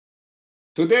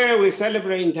Today, we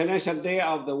celebrate International Day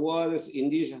of the World's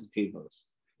Indigenous Peoples.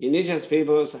 Indigenous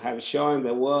peoples have shown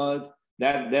the world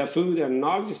that their food and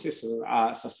knowledge systems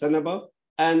are sustainable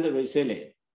and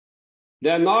resilient.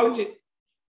 Their knowledge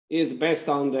is based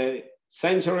on the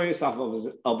centuries of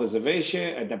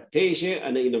observation, adaptation,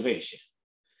 and innovation.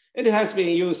 It has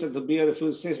been used to build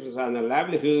food systems and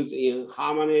livelihoods in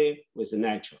harmony with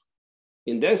nature.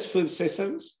 In these food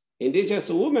systems, Indigenous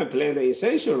women play an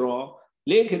essential role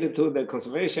linked to the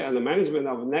conservation and management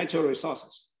of natural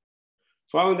resources.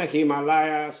 From the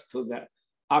Himalayas to the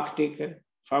Arctic,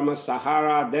 from the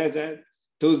Sahara Desert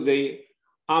to the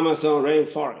Amazon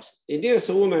rainforest, Indigenous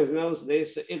women know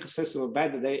this ecosystem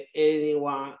better than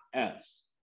anyone else.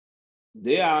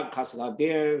 They are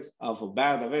custodians of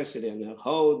biodiversity and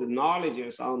hold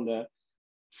knowledge on the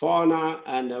fauna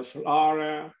and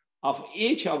flora of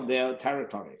each of their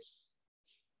territories.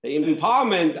 The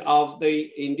empowerment of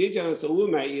the Indigenous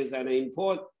women is an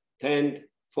important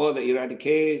for the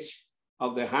eradication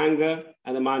of the hunger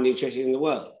and malnutrition in the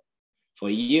world. For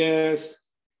years,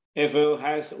 FAO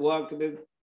has worked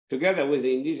together with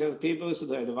the Indigenous peoples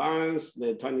to advance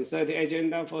the 2030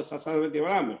 Agenda for Sustainable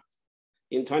Development.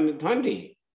 In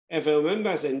 2020, FAO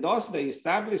members endorsed the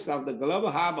establishment of the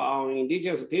Global Hub on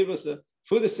Indigenous Peoples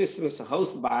Food Systems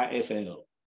hosted by FAO.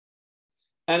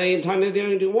 And in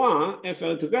 2021,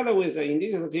 FAO, together with the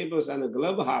Indigenous Peoples and the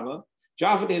Global Hub,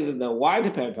 drafted the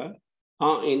white paper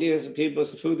on Indigenous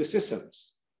Peoples food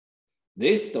systems.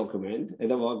 This document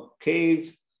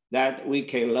advocates that we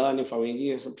can learn from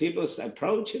Indigenous peoples'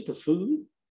 approach to food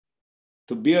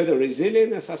to build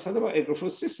resilient and sustainable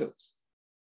agri-food systems.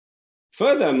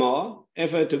 Furthermore,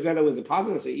 FAO, together with the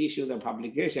partners, issued a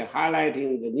publication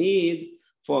highlighting the need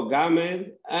for government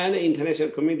and the international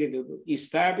community to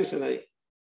establish and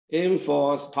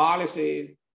enforce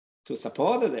policies to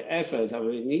support the efforts of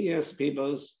Indigenous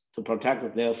peoples to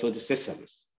protect their food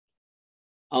systems.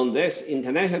 On this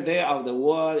International Day of the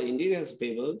World Indigenous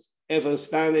Peoples, FAO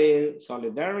stands in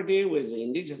solidarity with the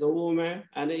Indigenous women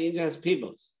and the Indigenous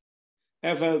peoples.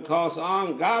 FAO calls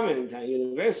on government and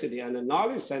university and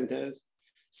knowledge centers,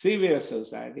 civil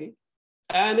society,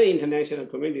 and the international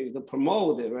community to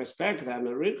promote, respect,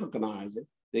 and recognize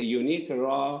the unique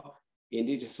role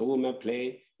Indigenous women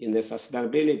play in the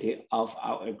sustainability of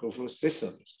our agri-food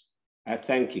systems. I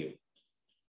thank you.